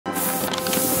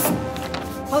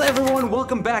Hello everyone,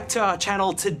 welcome back to our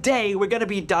channel. Today we're going to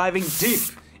be diving deep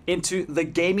into the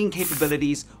gaming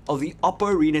capabilities of the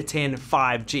Oppo Reno 10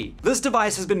 5G. This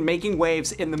device has been making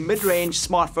waves in the mid-range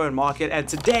smartphone market, and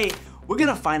today we're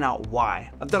gonna find out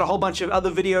why. I've done a whole bunch of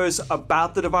other videos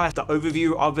about the device, the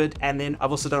overview of it, and then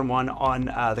I've also done one on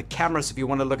the camera, so if you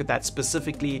want to look at that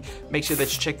specifically, make sure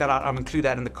that you check that out. I'll include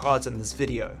that in the cards in this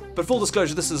video. But full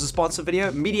disclosure, this is a sponsor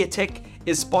video. MediaTek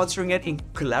is sponsoring it in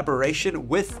collaboration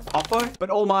with Oppo, but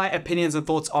all my opinions and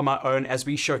thoughts are my own as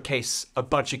we showcase a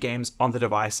bunch of games on the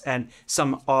device and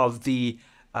some of the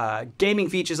gaming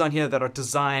features on here that are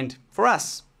designed for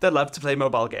us that love to play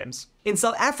mobile games. In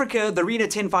South Africa, the Reno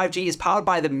 10 5G is powered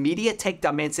by the MediaTek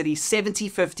Dimensity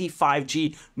 7050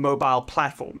 5G mobile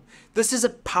platform. This is a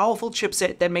powerful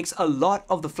chipset that makes a lot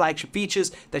of the flagship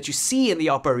features that you see in the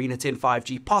Oppo Reno 10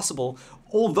 5G possible,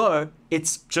 although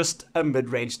it's just a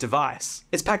mid-range device.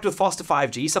 It's packed with faster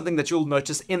 5G, something that you'll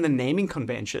notice in the naming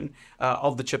convention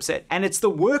of the chipset, and it's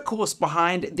the workhorse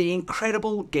behind the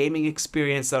incredible gaming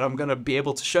experience that I'm gonna be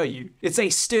able to show you. It's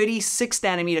a sturdy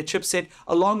 6nm chipset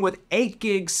along with 8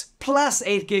 gigs plus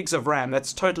 8 gigs of RAM.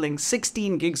 That's totaling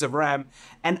 16 gigs of RAM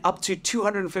and up to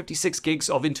 256 gigs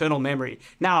of internal memory.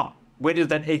 Now, where did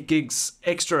that 8 gigs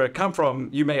extra come from,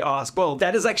 you may ask? Well,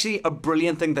 that is actually a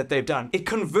brilliant thing that they've done. It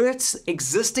converts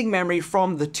existing memory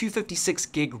from the 256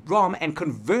 gig ROM and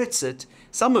converts it,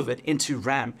 some of it, into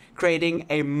RAM, creating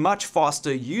a much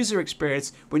faster user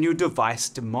experience when your device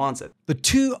demands it. The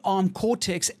two ARM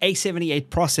Cortex A78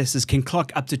 processors can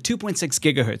clock up to 2.6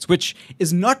 gigahertz, which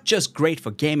is not just great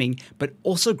for gaming, but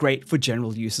also great for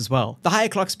general use as well. The higher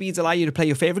clock speeds allow you to play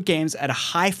your favorite games at a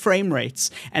high frame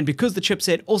rates, and because the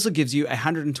chipset also gives you a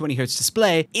 120Hz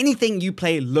display, anything you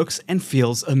play looks and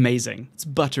feels amazing. It's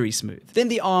buttery smooth. Then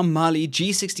the ARM Mali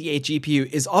G68 GPU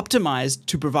is optimized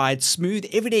to provide smooth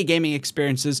everyday gaming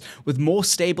experiences with more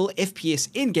stable FPS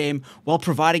in-game while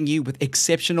providing you with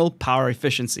exceptional power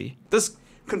efficiency. This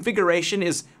configuration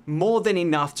is more than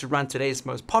enough to run today's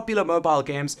most popular mobile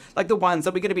games like the ones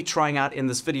that we're going to be trying out in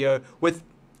this video with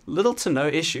little to no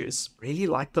issues. Really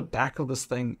like the back of this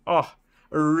thing. Oh,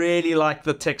 I really like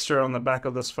the texture on the back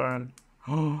of this phone.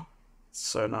 Oh,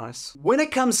 so nice. When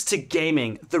it comes to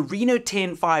gaming, the Reno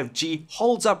 10 5G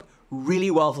holds up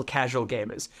really well for casual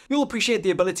gamers. You'll appreciate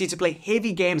the ability to play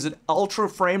heavy games at ultra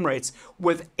frame rates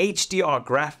with HDR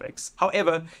graphics.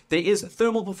 However, there is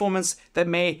thermal performance that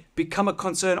may become a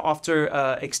concern after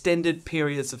extended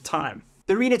periods of time.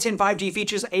 The Reno 10 5G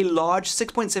features a large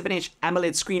 6.7-inch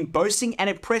AMOLED screen boasting an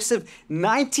impressive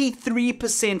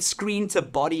 93%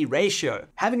 screen-to-body ratio.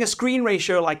 Having a screen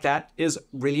ratio like that is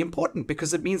really important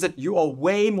because it means that you are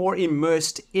way more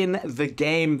immersed in the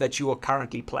game that you are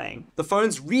currently playing. The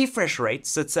phone's refresh rate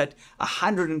sits at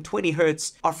 120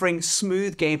 Hz, offering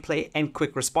smooth gameplay and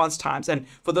quick response times. And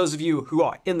for those of you who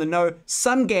are in the know,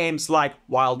 some games like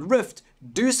Wild Rift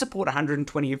do support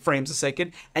 120 frames a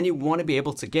second, and you want to be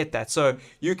able to get that. So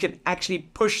you can actually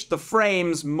push the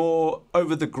frames more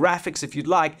over the graphics if you'd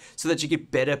like, so that you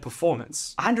get better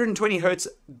performance. 120 Hz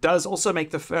does also make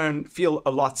the phone feel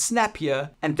a lot snappier,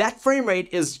 and that frame rate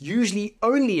is usually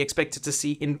only expected to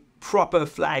see in proper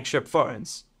flagship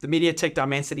phones. The MediaTek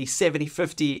Dimensity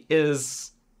 7050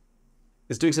 is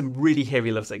doing some really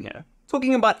heavy lifting here.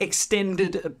 Talking about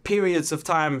extended periods of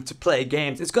time to play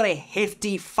games, it's got a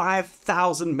hefty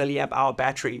 5,000 mAh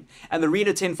battery, and the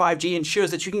Reno 10 5G ensures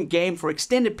that you can game for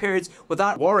extended periods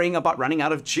without worrying about running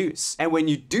out of juice. And when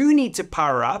you do need to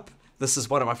power up, this is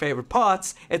one of my favorite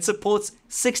parts, it supports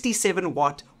 67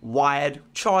 watt wired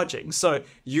charging, so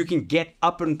you can get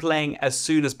up and playing as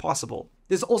soon as possible.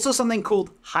 There's also something called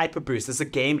Hyper Boost. There's a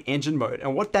game engine mode,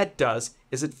 and what that does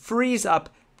is it frees up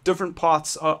different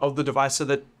parts of the device so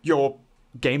that your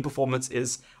game performance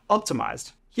is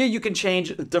optimized. Here you can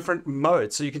change different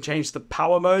modes. So you can change the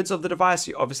power modes of the device.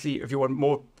 Obviously, if you want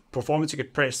more performance, you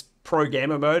could press Pro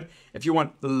Gamer mode. If you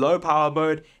want the low power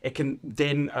mode, it can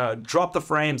then drop the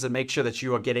frames and make sure that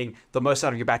you are getting the most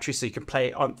out of your battery so you can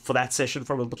play on for that session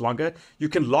for a little bit longer. You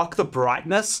can lock the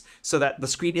brightness so that the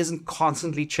screen isn't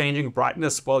constantly changing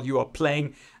brightness while you are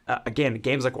playing. Again,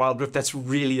 games like Wild Rift, that's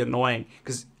really annoying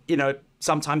because, you know,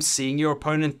 sometimes seeing your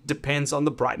opponent depends on the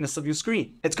brightness of your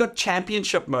screen. It's got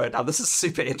championship mode. Now, this is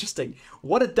super interesting.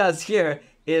 What it does here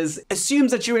is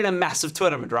assumes that you're in a massive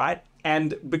tournament, right?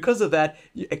 And because of that,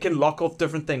 it can lock off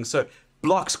different things. So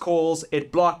blocks calls,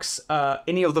 it blocks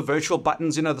any of the virtual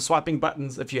buttons, you know, the swiping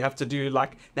buttons. If you have to do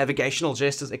like navigational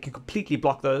gestures, it can completely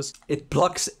block those. It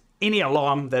blocks any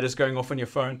alarm that is going off on your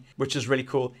phone, which is really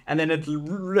cool. And then it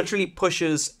literally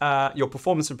pushes your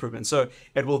performance improvement. So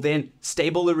it will then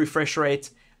stable the refresh rate,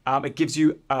 It gives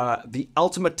you the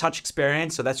ultimate touch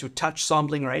experience, so that's your touch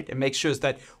sampling rate. It makes sure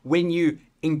that when you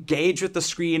engage with the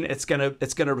screen, it's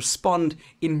gonna respond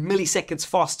in milliseconds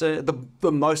faster,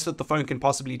 the most that the phone can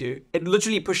possibly do. It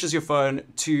literally pushes your phone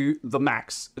to the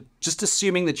max, just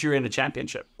assuming that you're in a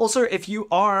championship. Also, if you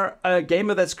are a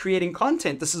gamer that's creating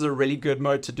content, this is a really good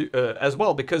mode to do as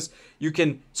well, because you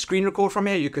can screen record from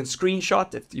here, you can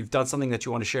screenshot if you've done something that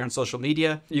you want to share on social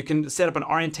media, you can set up an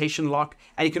orientation lock,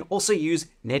 and you can also use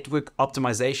network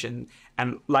optimization.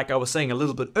 And like I was saying a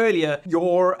little bit earlier,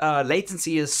 your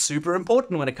latency is super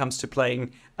important when it comes to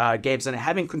playing games, and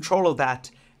having control of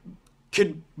that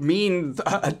could mean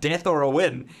a death or a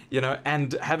win, you know,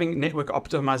 and having network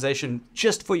optimization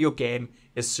just for your game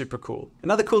is super cool.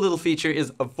 Another cool little feature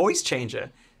is a voice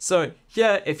changer. So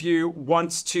here, if you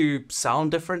want to sound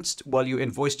different while you're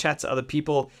in voice chat to other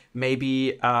people,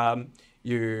 maybe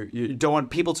you don't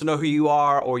want people to know who you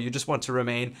are, or you just want to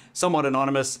remain somewhat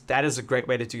anonymous, that is a great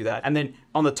way to do that. And then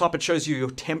on the top, it shows you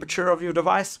your temperature of your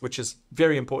device, which is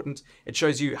very important. It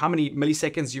shows you how many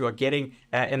milliseconds you are getting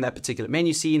in that particular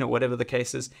menu scene, or whatever the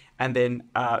case is, and then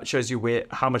shows you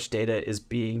how much data is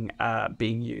being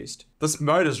used. This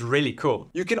mode is really cool.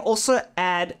 You can also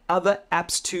add other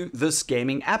apps to this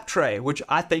gaming app tray, which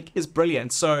I think is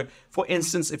brilliant. So for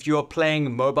instance, if you are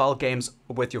playing mobile games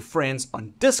with your friends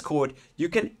on Discord, you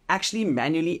can actually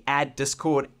manually add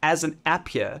Discord as an app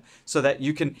here, so that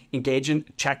you can engage in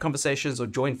chat conversations or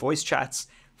join voice chats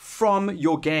from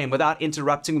your game without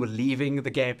interrupting or leaving the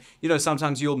game. You know,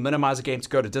 sometimes you'll minimize a game to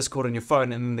go to Discord on your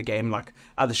phone, and then the game like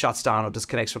either shuts down or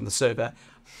disconnects from the server.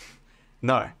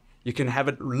 No. You can have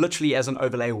it literally as an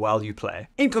overlay while you play.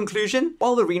 In conclusion,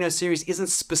 while the Reno series isn't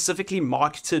specifically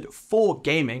marketed for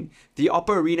gaming, the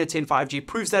Oppo Reno 10 5G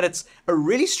proves that it's a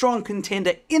really strong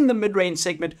contender in the mid-range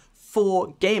segment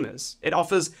for gamers. It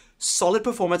offers solid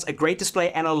performance, a great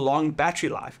display, and a long battery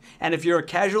life. And if you're a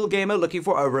casual gamer looking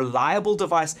for a reliable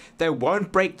device that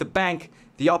won't break the bank,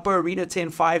 the Oppo Reno 10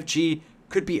 5G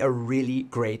could be a really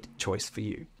great choice for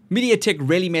you. MediaTek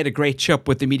really made a great chip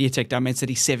with the MediaTek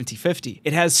Dimensity 7050.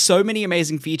 It has so many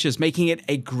amazing features, making it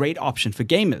a great option for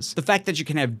gamers. The fact that you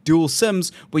can have dual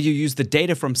SIMs, where you use the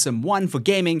data from SIM 1 for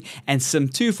gaming and SIM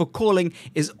 2 for calling,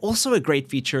 is also a great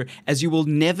feature, as you will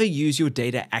never use your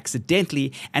data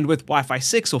accidentally, and with Wi-Fi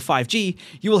 6 or 5G,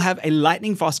 you will have a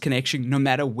lightning fast connection no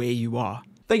matter where you are.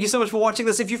 Thank you so much for watching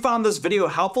this. If you found this video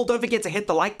helpful, don't forget to hit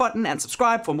the like button and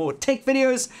subscribe for more tech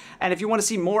videos. And if you want to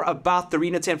see more about the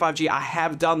Reno 10 5G, I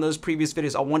have done those previous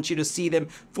videos. I want you to see them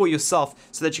for yourself,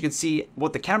 so that you can see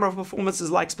what the camera performance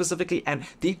is like specifically, and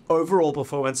the overall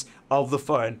performance of the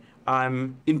phone.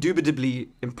 I'm indubitably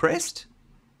impressed.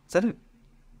 Is that it?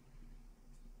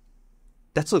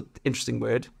 That's an interesting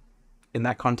word in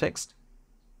that context.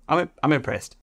 I'm impressed.